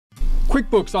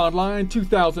QuickBooks Online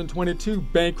 2022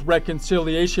 Bank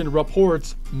Reconciliation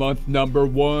Reports, month number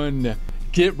 1.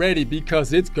 Get ready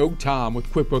because it's go time with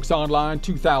QuickBooks Online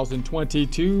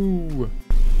 2022.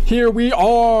 Here we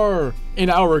are in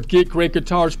our Get Great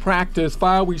Guitars practice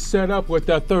file we set up with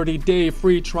the 30-day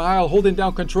free trial. Holding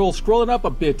down control, scrolling up a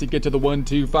bit to get to the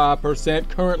 125%,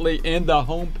 currently in the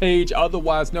home page,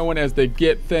 otherwise known as the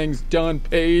Get Things Done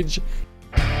page.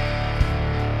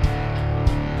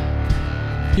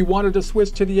 If you wanted to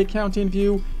switch to the accounting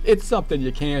view, it's something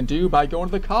you can do by going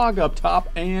to the cog up top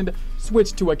and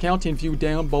switch to accounting view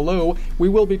down below. We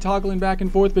will be toggling back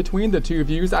and forth between the two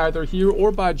views, either here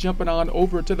or by jumping on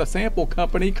over to the sample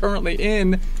company currently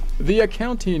in the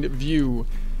accounting view.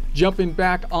 Jumping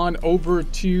back on over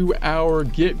to our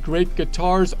Get Great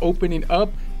Guitars, opening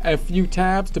up a few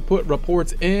tabs to put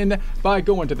reports in by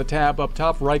going to the tab up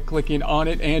top, right-clicking on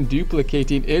it and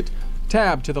duplicating it.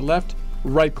 Tab to the left,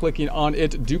 right-clicking on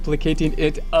it, duplicating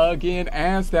it again.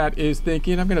 As that is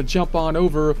thinking, I'm going to jump on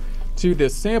over to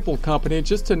this sample company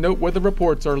just to note where the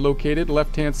reports are located.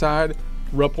 Left-hand side,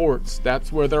 reports.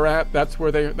 That's where they're at. That's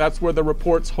where the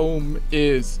reports home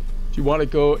is. If you want to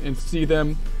go and see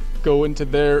them, go into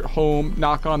their home,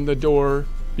 knock on the door,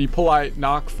 be polite,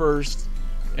 knock first,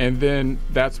 and then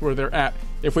that's where they're at.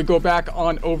 If we go back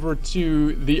on over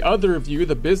to the other view,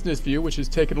 the business view, which is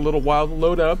taking a little while to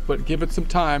load up, but give it some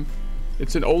time.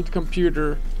 It's an old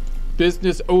computer.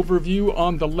 Business overview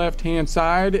on the left hand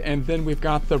side, and then we've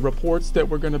got the reports that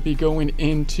we're going to be going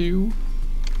into.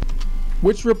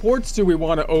 Which reports do we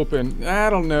want to open?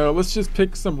 I don't know. Let's just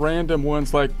pick some random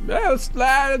ones, like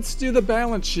let's do the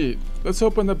balance sheet. Let's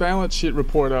open the balance sheet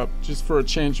report up just for a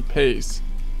change of pace.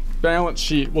 Balance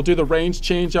sheet. We'll do the range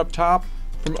change up top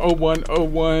from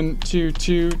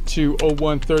 010122 to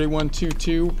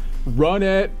 013122. Run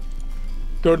it.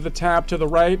 Go to the tab to the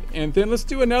right, and then let's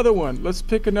do another one. Let's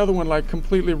pick another one, like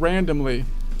completely randomly.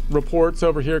 Reports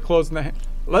over here, closing the.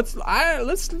 Let's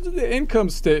do the income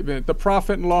statement, the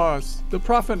profit and loss. The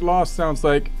profit and loss sounds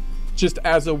like, just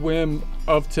as a whim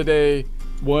of today,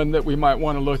 one that we might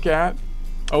want to look at.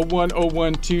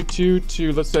 010122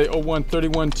 to, let's say,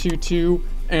 013122,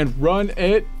 and run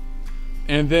it.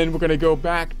 And then we're going to go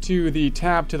back to the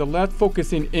tab to the left,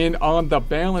 focusing in on the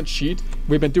balance sheet.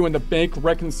 We've been doing the bank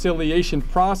reconciliation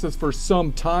process for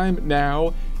some time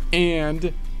now,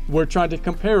 and we're trying to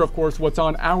compare, of course, what's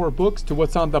on our books to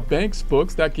what's on the bank's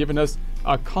books. That giving us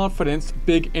a confidence,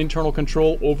 big internal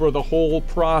control over the whole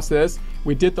process.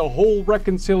 We did the whole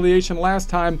reconciliation last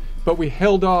time, but we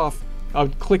held off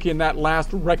of clicking that last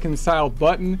reconcile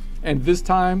button, and this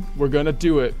time we're going to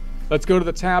do it. Let's go to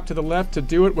the tab to the left to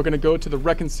do it. We're going to go to the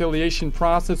reconciliation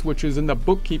process, which is in the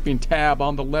bookkeeping tab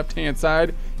on the left-hand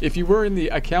side. If you were in the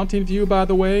accounting view, by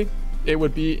the way, it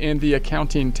would be in the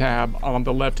accounting tab on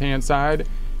the left-hand side.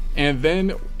 And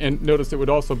notice it would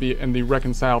also be in the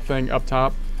reconcile thing up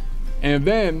top. And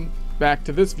then back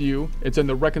to this view, it's in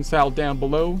the reconcile down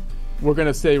below. We're going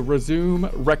to say resume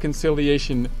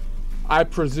reconciliation. I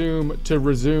presume to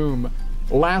resume.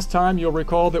 Last time, you'll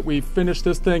recall that we finished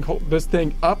this thing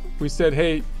up. We said,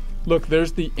 hey, look,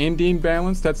 there's the ending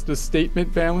balance. That's the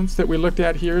statement balance that we looked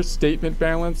at here. Statement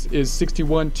balance is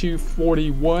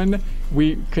 61,241.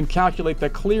 We can calculate the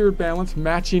cleared balance,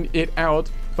 matching it out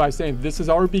by saying this is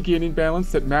our beginning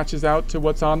balance that matches out to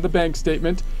what's on the bank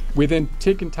statement. We then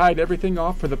tick and tied everything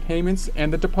off for the payments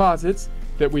and the deposits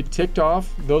that we ticked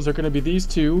off. Those are going to be these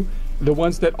two. The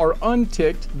ones that are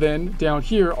unticked then down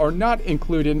here are not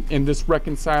included in this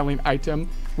reconciling item,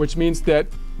 which means that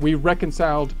we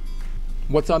reconciled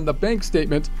what's on the bank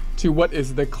statement to what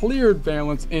is the cleared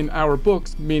balance in our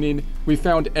books, meaning we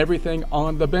found everything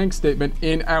on the bank statement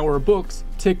in our books,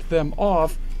 ticked them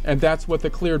off, and that's what the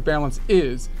cleared balance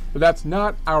is. That's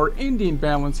not our ending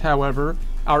balance, however.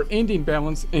 Our ending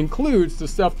balance includes the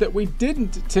stuff that we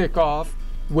didn't tick off,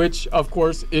 which of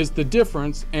course is the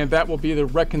difference, and that will be the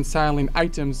reconciling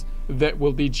items that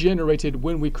will be generated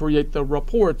when we create the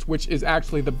reports, which is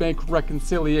actually the bank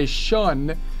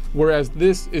reconciliation, whereas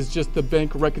this is just the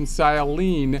bank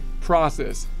reconciling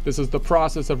process. This is the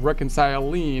process of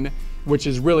reconciling, which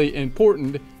is really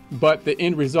important, but the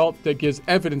end result that gives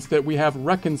evidence that we have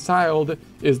reconciled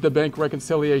is the bank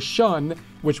reconciliation,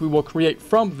 which we will create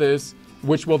from this,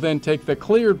 which will then take the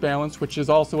cleared balance, which is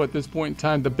also at this point in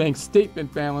time the bank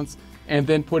statement balance, and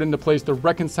then put into place the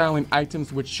reconciling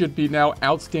items, which should be now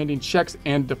outstanding checks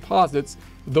and deposits,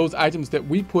 those items that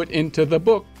we put into the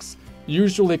books,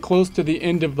 usually close to the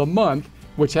end of the month,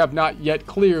 which have not yet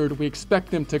cleared. We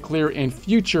expect them to clear in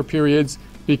future periods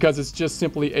because it's just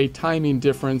simply a timing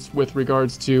difference with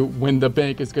regards to when the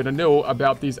bank is going to know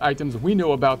about these items. We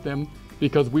know about them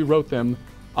because we wrote them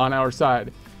on our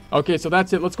side. Okay, so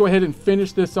that's it. Let's go ahead and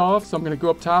finish this off. So I'm going to go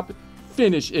up top,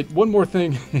 finish it. One more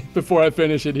thing before I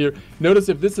finish it here. Notice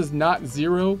if this is not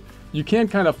 0, you can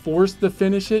kind of force the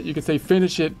finish it. You can say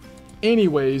finish it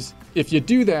anyways. If you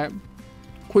do that,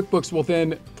 QuickBooks will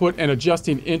then put an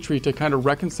adjusting entry to kind of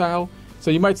reconcile.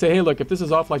 So you might say, hey, look, if this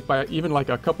is off like by even like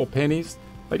a couple pennies,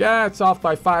 like, it's off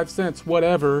by 5 cents,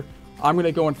 whatever, I'm going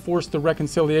to go and force the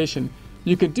reconciliation.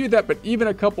 You can do that, but even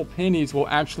a couple pennies will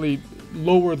actually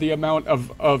lower the amount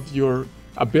of your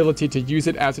ability to use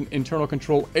it as an internal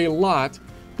control a lot,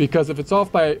 because if it's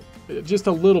off by just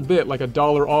a little bit, like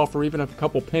 $1 off or even a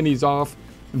couple pennies off,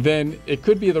 then it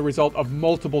could be the result of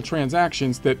multiple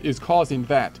transactions that is causing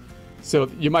that. So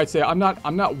you might say, I'm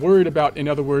not worried about, in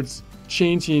other words,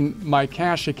 changing my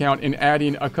cash account and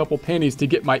adding a couple pennies to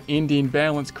get my ending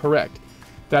balance correct.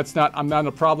 I'm not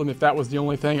a problem. If that was the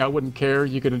only thing, I wouldn't care.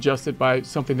 You could adjust it by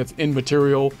something that's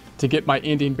immaterial to get my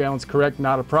ending balance correct,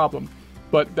 not a problem.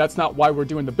 But that's not why we're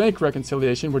doing the bank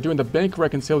reconciliation. We're doing the bank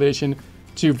reconciliation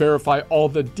to verify all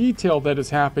the detail that is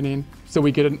happening, so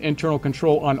we get an internal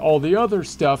control on all the other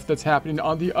stuff that's happening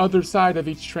on the other side of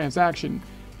each transaction.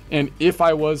 And if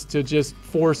I was to just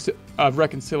force a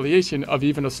reconciliation of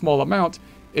even a small amount,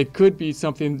 it could be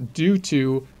something due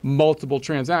to multiple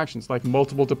transactions, like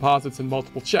multiple deposits and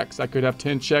multiple checks. I could have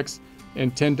 10 checks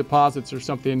and 10 deposits or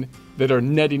something that are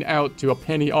netting out to a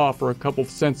penny off or a couple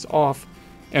cents off.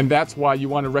 And that's why you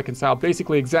want to reconcile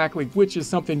basically exactly, which is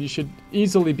something you should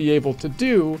easily be able to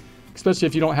do, especially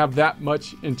if you don't have that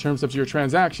much in terms of your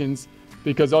transactions,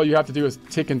 because all you have to do is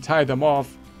tick and tie them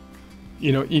off,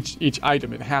 each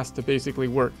item. It has to basically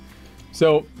work.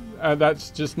 So that's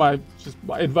just my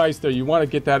advice there. You want to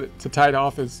get that to tied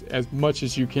off as much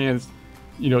as you can,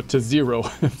 to 0.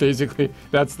 Basically,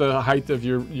 that's the height of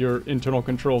your internal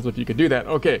controls if you could do that.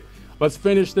 Okay, let's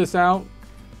finish this out.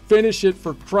 Finish it,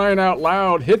 for crying out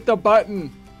loud. Hit the button.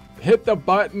 Hit the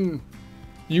button.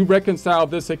 You reconcile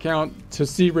this account to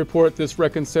see report this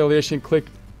reconciliation. Click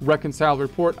reconcile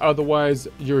report. Otherwise,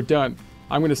 you're done.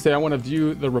 I'm going to say I want to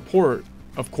view the report.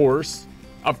 Of course,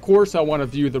 I want to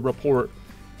view the report.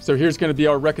 So here's going to be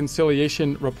our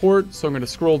reconciliation report. So I'm going to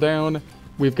scroll down.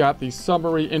 We've got the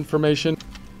summary information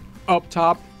up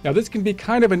top. Now this can be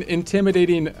kind of an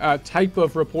intimidating type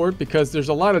of report because there's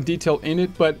a lot of detail in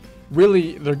it, but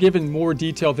really they're given more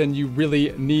detail than you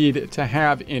really need to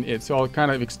have in it. So I'll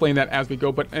kind of explain that as we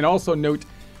go. And also note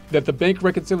that the bank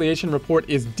reconciliation report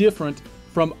is different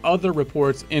from other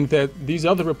reports in that these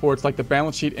other reports, like the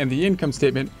balance sheet and the income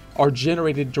statement, are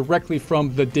generated directly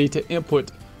from the data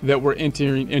input that we're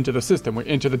entering into the system. We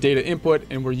enter the data input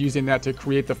and we're using that to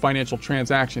create the financial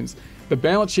transactions. The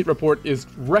balance sheet report is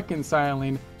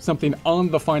reconciling something on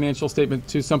the financial statement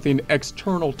to something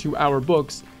external to our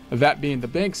books, that being the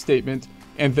bank statement,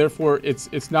 and therefore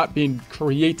it's not being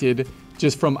created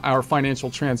just from our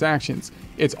financial transactions.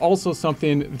 It's also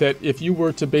something that if you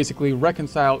were to basically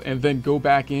reconcile and then go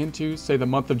back into, say, the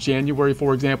month of January,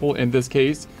 for example, in this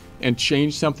case, and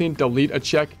change something, delete a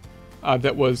check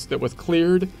that was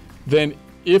cleared, then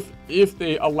if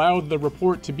they allowed the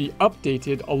report to be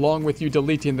updated along with you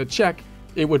deleting the check,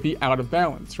 it would be out of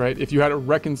balance, right? If you had a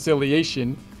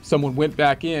reconciliation, someone went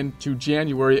back in to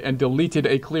January and deleted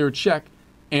a clear check,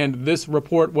 and this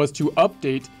report was to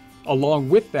update along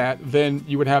with that, then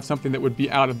you would have something that would be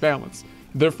out of balance.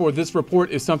 Therefore, this report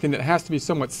is something that has to be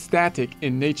somewhat static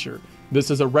in nature.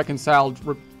 This is a reconciled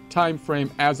time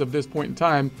frame as of this point in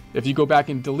time. If you go back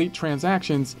and delete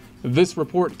transactions, this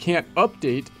report can't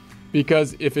update,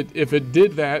 because if it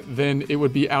did that, then it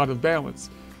would be out of balance.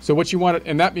 So what you want,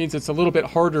 and that means it's a little bit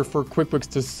harder for QuickBooks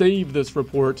to save this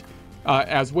report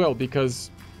as well, because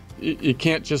it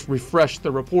can't just refresh the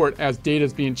report as data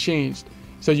is being changed.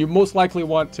 So you most likely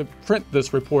want to print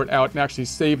this report out and actually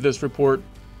save this report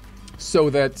so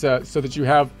that you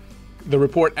have the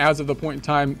report as of the point in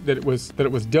time that it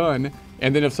was done.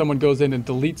 And then if someone goes in and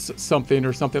deletes something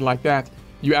or something like that,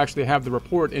 you actually have the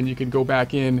report and you can go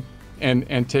back in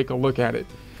and take a look at it.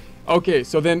 Okay,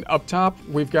 so then up top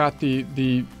we've got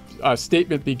the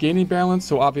statement beginning balance.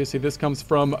 So obviously this comes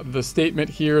from the statement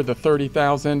here, the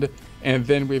 30,000, and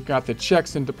then we've got the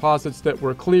checks and deposits that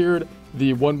were cleared,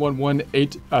 the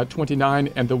 111,829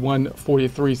 and the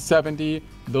 143.70.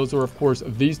 Those are, of course,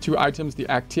 these two items, the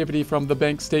activity from the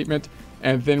bank statement.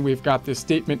 And then we've got the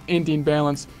statement ending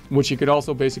balance, which you could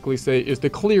also basically say is the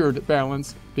cleared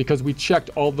balance, because we checked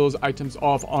all those items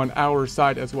off on our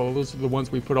side as well. Those are the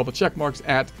ones we put all the check marks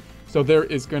at. So there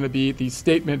is going to be the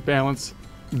statement balance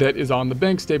that is on the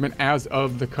bank statement as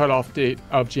of the cutoff date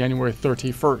of January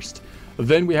 31st.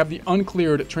 Then we have the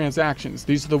uncleared transactions.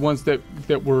 These are the ones that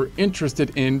we're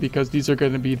interested in, because these are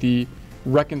going to be the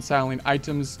reconciling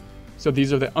items. So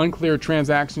these are the uncleared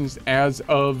transactions as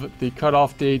of the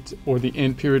cutoff date or the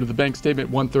end period of the bank statement,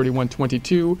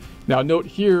 1/31/22. Now note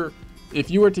here,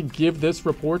 if you were to give this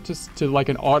report to like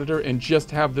an auditor and just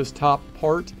have this top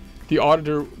part, the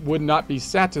auditor would not be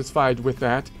satisfied with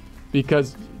that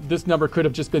because this number could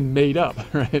have just been made up,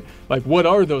 right? Like, what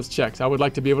are those checks? I would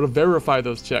like to be able to verify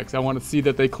those checks. I want to see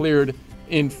that they cleared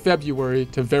in February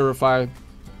to verify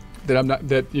that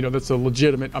that's a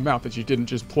legitimate amount, that you didn't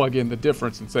just plug in the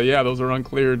difference and say, yeah, those are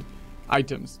uncleared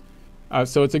items.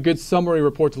 So it's a good summary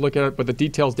report to look at it, but the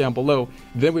details down below.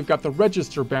 Then we've got the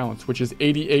register balance, which is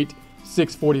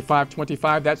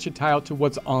 88,645.25. That should tie out to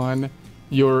what's on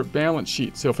your balance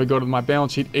sheet. So if I go to my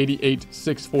balance sheet,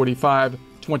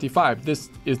 88,645.25, this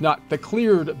is not the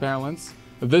cleared balance.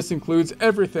 This includes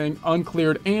everything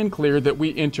uncleared and cleared that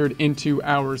we entered into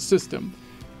our system.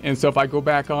 And so if I go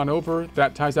back on over,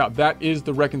 that ties out. That is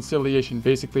the reconciliation.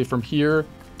 Basically from here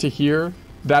to here,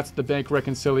 that's the bank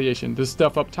reconciliation. This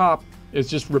stuff up top is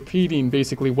just repeating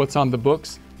basically what's on the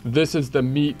books. This is the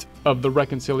meat of the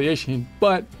reconciliation,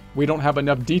 but we don't have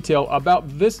enough detail about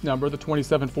this number, the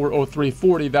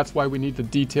 27,403.40. That's why we need the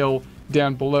detail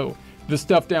down below. The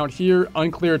stuff down here,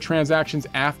 unclear transactions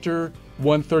after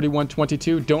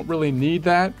 1/31/22, don't really need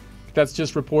that. That's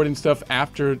just reporting stuff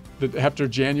after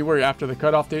January, after the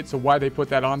cutoff date. So why they put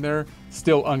that on there,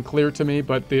 still unclear to me,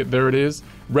 but there it is.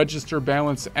 Register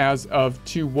balance as of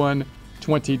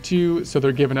 2/1/22. So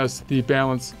they're giving us the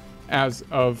balance as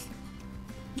of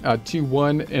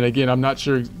 2/1. And again, I'm not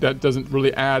sure, that doesn't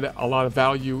really add a lot of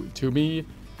value to me.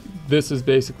 This is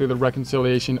basically the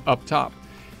reconciliation up top.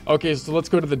 Okay, so let's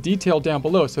go to the detail down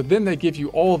below. So then they give you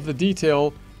all of the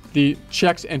detail, the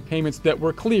checks and payments that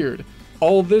were cleared.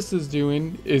 All this is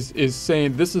doing is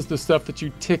saying this is the stuff that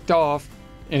you ticked off,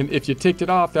 and if you ticked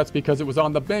it off, that's because it was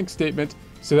on the bank statement.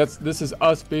 So this is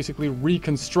us basically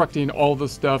reconstructing all the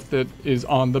stuff that is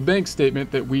on the bank statement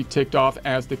that we ticked off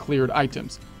as the cleared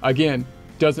items. Again,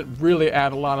 doesn't really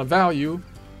add a lot of value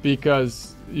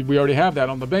because we already have that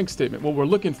on the bank statement. What we're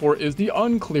looking for is the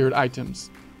uncleared items.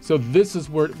 So this is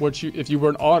what you, if you were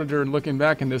an auditor and looking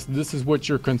back in this is what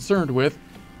you're concerned with,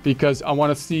 because I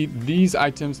want to see these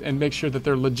items and make sure that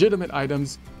they're legitimate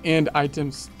items and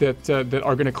items that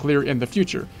are going to clear in the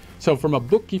future. So from a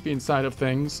bookkeeping side of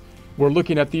things, we're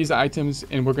looking at these items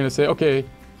and we're going to say, okay,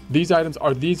 these items,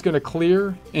 are these going to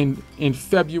clear in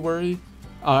February?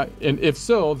 And if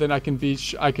so, then I can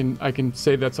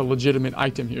say that's a legitimate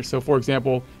item here. So for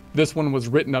example, this one was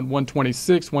written on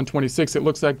 1/26. It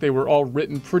looks like they were all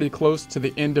written pretty close to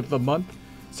the end of the month.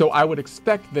 So I would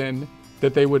expect then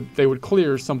that they would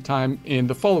clear sometime in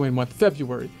the following month,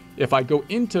 February. If I go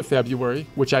into February,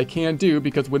 which I can do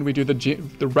because when we do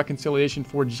the reconciliation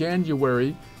for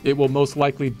January, it will most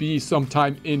likely be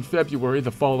sometime in February, the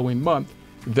following month,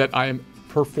 that I am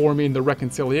performing the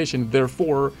reconciliation.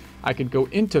 Therefore, I can go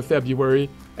into February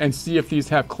and see if these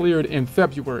have cleared in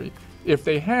February. If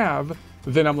they have,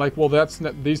 then I'm like, well,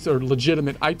 these are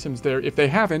legitimate items there. If they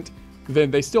haven't,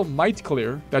 then they still might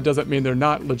clear. That doesn't mean they're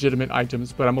not legitimate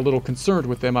items, but I'm a little concerned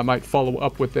with them. I might follow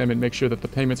up with them and make sure that the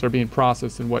payments are being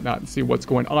processed and whatnot and see what's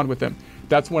going on with them.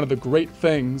 That's one of the great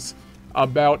things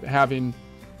about having,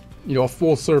 a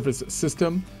full service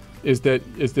system is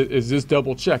this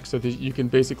double check, so that you can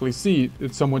basically see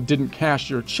that someone didn't cash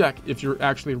your check. If you're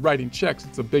actually writing checks,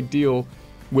 it's a big deal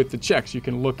with the checks. You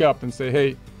can look up and say,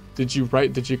 hey, did you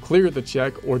clear the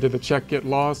check, or did the check get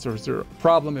lost, or is there a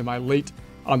problem? Am I late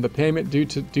on the payment due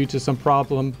to some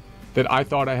problem that I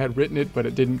thought I had written it, but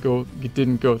it didn't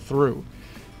go through.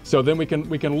 So then we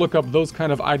can look up those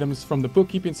kind of items from the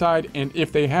bookkeeping side, and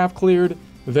if they have cleared,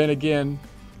 then again,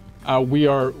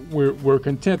 we're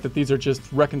content that these are just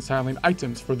reconciling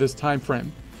items for this time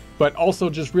frame. But also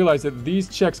just realize that these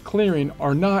checks clearing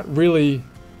are not really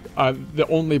the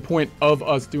only point of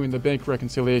us doing the bank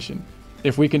reconciliation.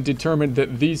 If we can determine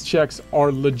that these checks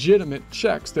are legitimate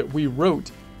checks that we wrote,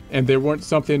 and they weren't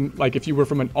something like, if you were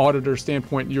from an auditor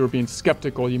standpoint and you were being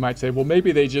skeptical, you might say, well,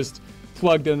 maybe they just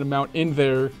plugged an amount in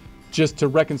there just to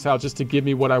reconcile, just to give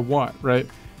me what I want, right?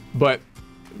 But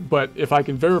if I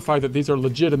can verify that these are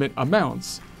legitimate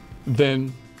amounts,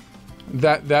 then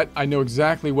that I know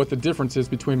exactly what the difference is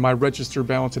between my register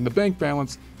balance and the bank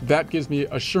balance. That gives me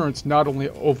assurance not only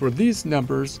over these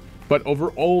numbers, but over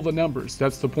all the numbers.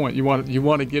 That's the point. You want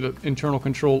to get an internal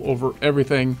control over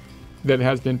everything that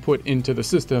has been put into the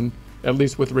system, at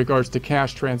least with regards to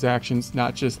cash transactions,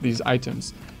 not just these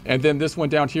items. And then this one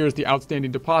down here is the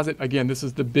outstanding deposit. Again, this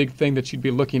is the big thing that you'd be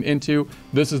looking into.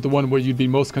 This is the one where you'd be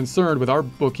most concerned with our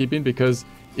bookkeeping, because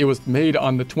it was made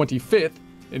on the 25th.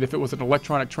 And if it was an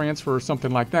electronic transfer or something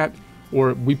like that,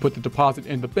 or we put the deposit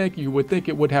in the bank, you would think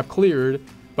it would have cleared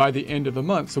by the end of the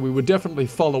month. So we would definitely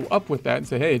follow up with that and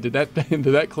say, hey, did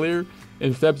that clear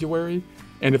in February?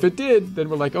 And if it did, then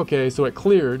we're like, okay, so it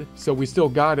cleared, so we still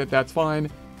got it, that's fine.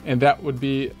 And that would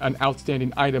be an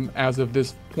outstanding item as of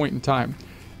this point in time.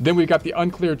 Then we've got the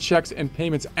uncleared checks and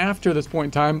payments after this point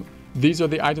in time. These are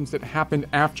the items that happened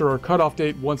after our cutoff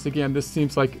date. Once again, this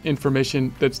seems like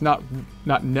information that's not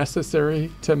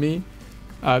necessary to me,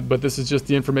 but this is just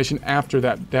the information after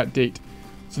that date.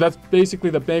 So that's basically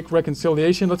the bank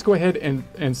reconciliation. Let's go ahead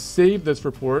and save this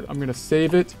report. I'm going to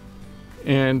save it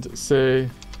and say,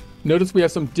 notice we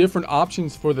have some different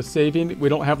options for the saving. We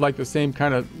don't have like the same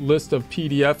kind of list of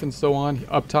PDF and so on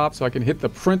up top. So I can hit the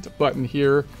print button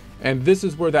here. And this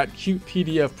is where that cute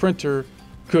PDF printer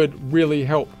could really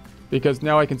help, because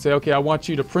now I can say, okay, I want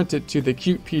you to print it to the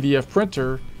cute PDF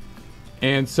printer.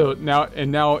 And so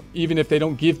now even if they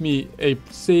don't give me a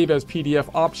save as PDF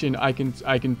option, I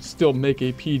can still make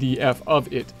a PDF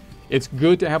of it. It's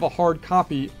good to have a hard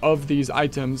copy of these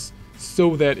items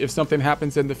so that if something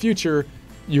happens in the future,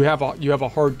 you have a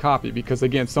hard copy, because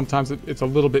again, sometimes it's a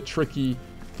little bit tricky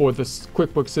for the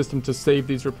QuickBooks system to save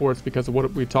these reports because of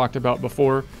what we talked about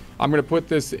before. I'm going to put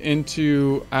this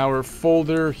into our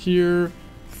folder here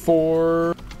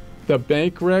for the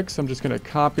bank recs. I'm just going to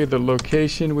copy the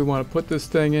location we want to put this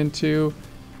thing into,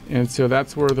 and so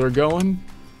that's where they're going.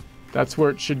 That's where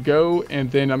it should go. And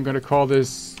then I'm going to call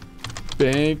this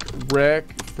bank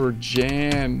rec for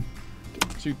Jan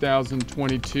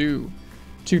 2022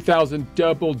 2000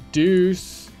 double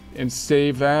deuce, and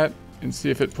save that and see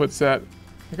if it puts that.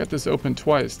 I got this open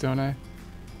twice, don't I?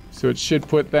 So it should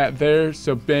put that there.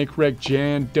 So bank rec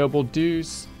Jan double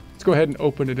deuce. Let's go ahead and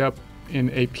open it up in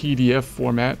a PDF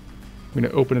format. I'm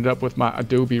going to open it up with my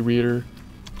Adobe Reader.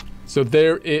 So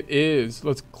there it is.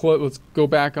 Let's go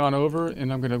back on over,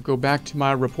 and I'm going to go back to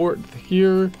my report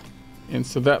here. And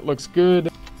so that looks good.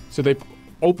 So they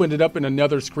opened it up in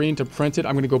another screen to print it.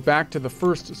 I'm going to go back to the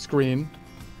first screen,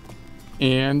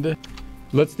 and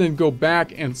let's then go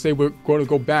back and say we're going to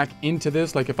go back into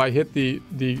this. Like if I hit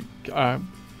the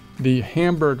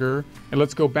hamburger, and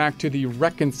let's go back to the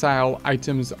reconcile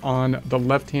items on the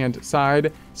left-hand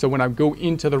side. So when I go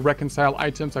into the reconcile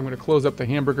items, I'm going to close up the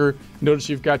hamburger. Notice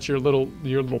you've got your little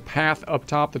path up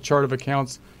top, the chart of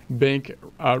accounts, bank,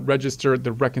 register,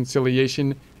 the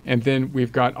reconciliation, and then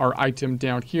we've got our item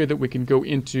down here that we can go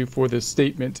into for this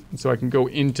statement. And so I can go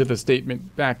into the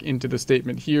statement, back into the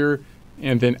statement here,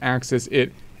 and then access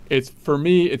it. For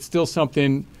me, it's still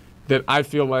something that I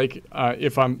feel like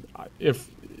if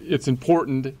it's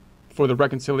important for the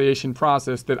reconciliation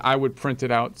process, that I would print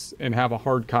it out and have a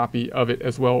hard copy of it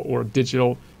as well, or a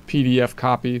digital PDF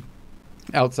copy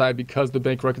outside, because the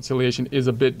bank reconciliation is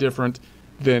a bit different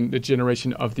than the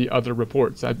generation of the other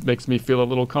reports. That makes me feel a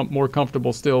little more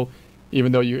comfortable still,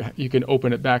 even though you can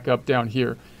open it back up down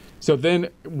here. So then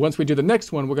once we do the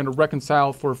next one, we're going to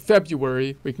reconcile for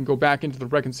February. We can go back into the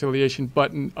reconciliation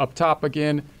button up top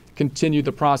again, continue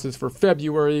the process for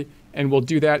February, and we'll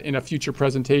do that in a future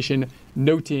presentation,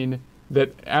 noting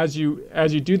that as you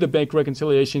do the bank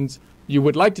reconciliations, you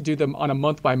would like to do them on a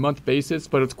month-by-month basis,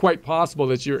 but it's quite possible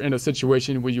that you're in a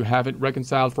situation where you haven't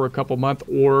reconciled for a couple months,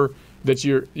 or that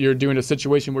you're doing a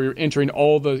situation where you're entering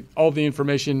all the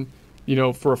information,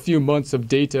 for a few months of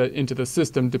data into the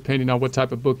system, depending on what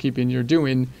type of bookkeeping you're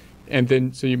doing, and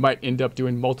then so you might end up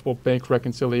doing multiple bank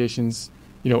reconciliations,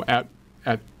 at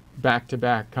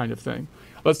back-to-back kind of thing.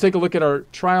 Let's take a look at our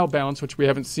trial balance, which we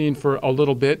haven't seen for a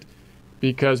little bit,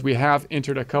 because we have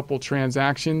entered a couple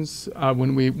transactions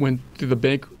when we went through the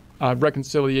bank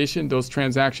reconciliation. Those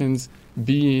transactions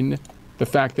being the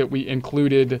fact that we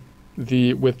included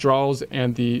the withdrawals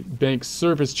and the bank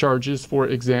service charges, for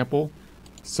example.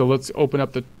 So let's open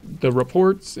up the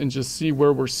reports and just see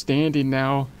where we're standing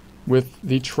now with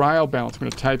the trial balance. I'm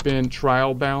going to type in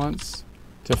trial balance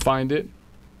to find it.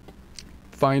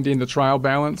 Finding the trial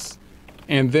balance.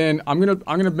 And then I'm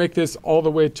gonna make this all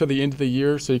the way to the end of the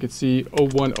year, so you can see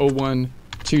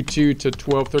 01/01/22 to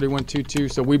 12/31/22.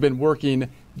 So we've been working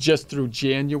just through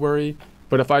January.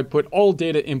 But if I put all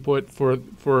data input for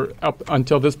up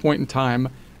until this point in time,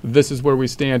 this is where we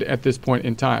stand at this point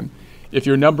in time. If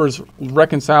your numbers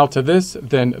reconcile to this,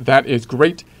 then that is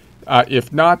great.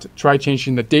 If not, try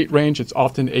changing the date range. It's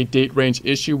often a date range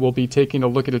issue. We'll be taking a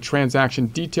look at a transaction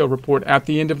detail report at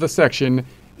the end of the section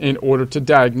in order to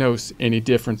diagnose any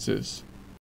differences.